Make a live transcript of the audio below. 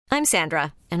I'm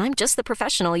Sandra, and I'm just the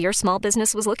professional your small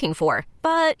business was looking for.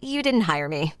 But you didn't hire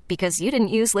me because you didn't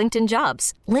use LinkedIn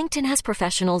Jobs. LinkedIn has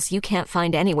professionals you can't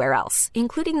find anywhere else,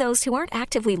 including those who aren't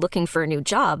actively looking for a new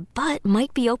job, but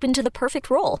might be open to the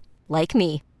perfect role, like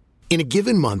me. In a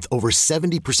given month, over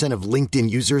 70% of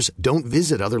LinkedIn users don't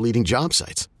visit other leading job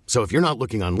sites. So if you're not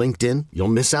looking on LinkedIn, you'll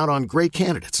miss out on great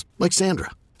candidates like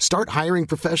Sandra. Start hiring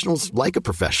professionals like a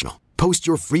professional. Post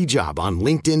your free job on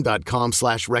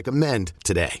linkedin.com/recommend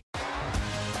today.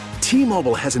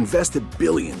 T-Mobile has invested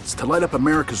billions to light up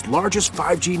America's largest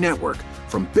 5G network,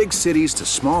 from big cities to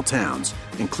small towns,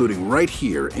 including right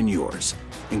here in yours.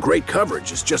 And great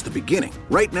coverage is just the beginning.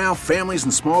 Right now, families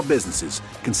and small businesses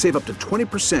can save up to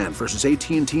 20% versus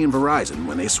AT&T and Verizon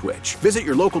when they switch. Visit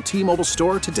your local T-Mobile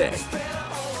store today.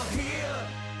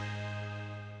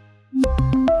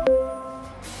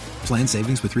 Plan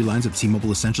savings with 3 lines of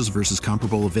T-Mobile Essentials versus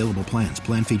comparable available plans.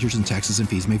 Plan features and taxes and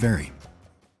fees may vary.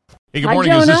 Hey, good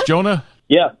morning. Is this Jonah?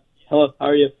 Yeah. Hello. How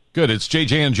are you? Good. It's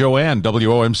JJ and Joanne,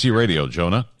 WOMC Radio.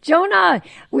 Jonah? Jonah,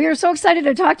 we are so excited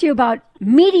to talk to you about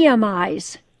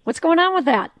Mediumize. What's going on with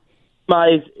that?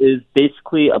 Mediumize is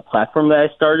basically a platform that I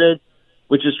started,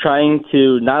 which is trying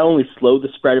to not only slow the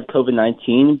spread of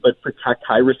COVID-19, but protect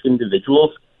high-risk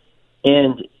individuals.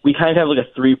 And we kind of have like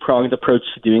a 3-pronged approach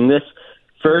to doing this.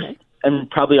 First, and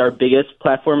probably our biggest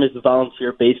platform, is the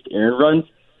volunteer-based errand runs.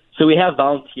 So we have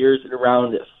volunteers in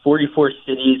around 44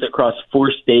 cities across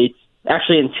 4 states,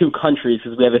 actually in 2 countries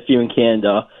because we have a few in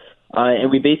Canada.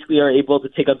 And we basically are able to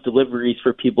take up deliveries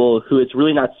for people who it's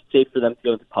really not safe for them to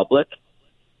go into public.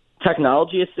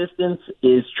 Technology assistance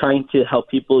is trying to help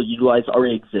people utilize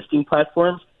already existing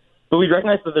platforms, but we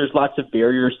recognize that there's lots of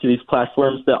barriers to these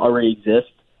platforms that already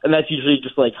exist, and that's usually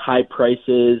just like high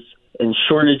prices and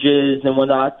shortages and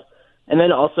whatnot. And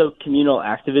then also communal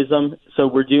activism. So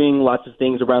we're doing lots of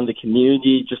things around the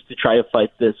community just to try to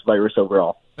fight this virus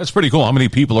overall. That's pretty cool. How many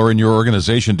people are in your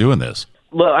organization doing this?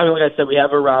 Well, I mean, like I said, we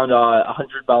have around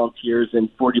 100 volunteers in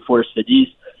 44 cities.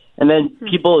 And then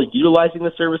people utilizing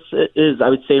the service is, I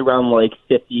would say, around like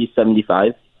 50,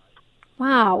 75.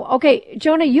 Wow. Okay,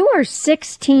 Jonah, you are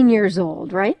 16 years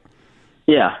old, right?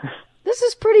 Yeah. This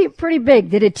is pretty big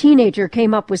that a teenager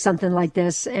came up with something like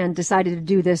this and decided to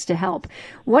do this to help.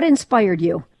 What inspired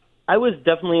you? I was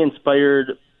definitely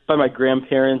inspired by my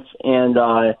grandparents and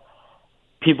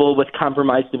people with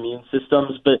compromised immune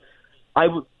systems. But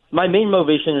my main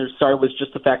motivation to start was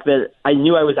just the fact that I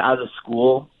knew I was out of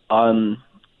school. I knew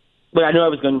I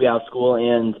was going to be out of school,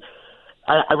 and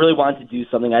I really wanted to do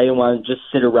something. I didn't want to just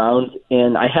sit around.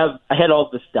 And I had all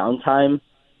this downtime,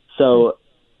 so.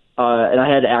 And I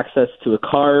had access to a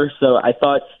car, so I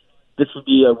thought this would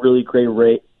be a really great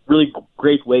way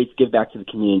to give back to the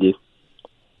community.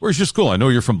 Where's your school? I know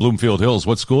you're from Bloomfield Hills.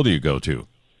 What school do you go to?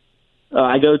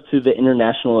 I go to the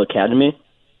International Academy.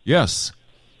 Yes.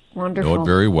 Wonderful. Know it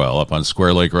very well, up on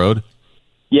Square Lake Road?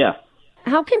 Yeah.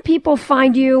 How can people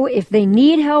find you if they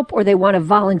need help or they want to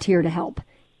volunteer to help?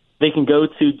 They can go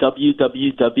to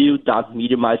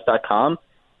www.mediumize.com.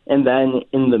 And then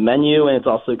in the menu, and it's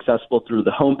also accessible through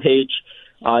the homepage,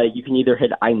 you can either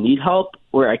hit I need help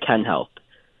or I can help.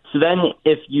 So then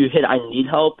if you hit I need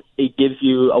help, it gives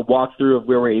you a walkthrough of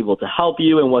where we're able to help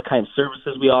you and what kind of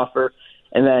services we offer.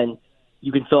 And then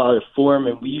you can fill out a form,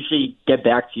 and we usually get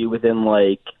back to you within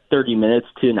like 30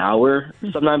 minutes to an hour.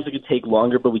 Sometimes it could take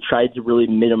longer, but we try to really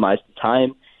minimize the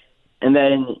time. And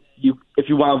then if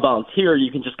you want to volunteer, you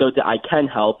can just go to I can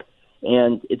help.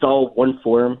 And it's all one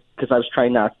form because I was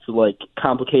trying not to like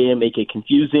complicate it and make it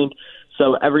confusing.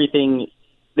 So everything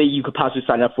that you could possibly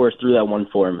sign up for is through that one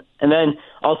form. And then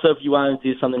also if you want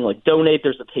to do something like donate,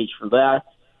 there's a page for that.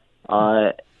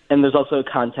 And there's also a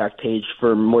contact page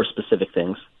for more specific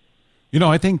things. You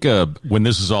know, I think when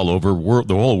this is all over,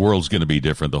 the whole world's going to be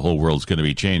different. The whole world's going to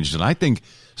be changed. And I think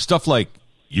stuff like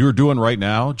you're doing right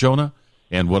now, Jonah,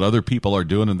 and what other people are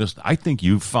doing in this, I think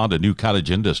you've found a new cottage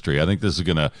industry. I think this is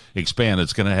going to expand.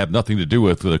 It's going to have nothing to do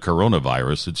with the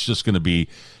coronavirus. It's just going to be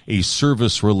a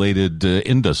service-related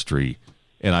industry,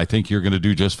 and I think you're going to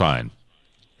do just fine.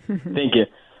 Thank you.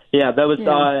 Yeah, that was.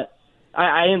 Yeah.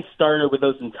 I didn't start it with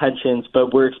those intentions,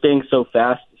 but we're expanding so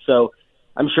fast. So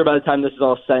I'm sure by the time this is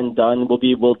all said and done, we'll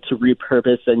be able to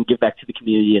repurpose and give back to the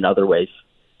community in other ways.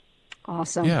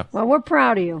 Awesome. Yeah. Well, we're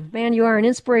proud of you. Man, you are an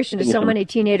inspiration to so many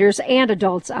teenagers and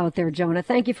adults out there, Jonah.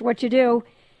 Thank you for what you do.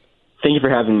 Thank you for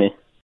having me.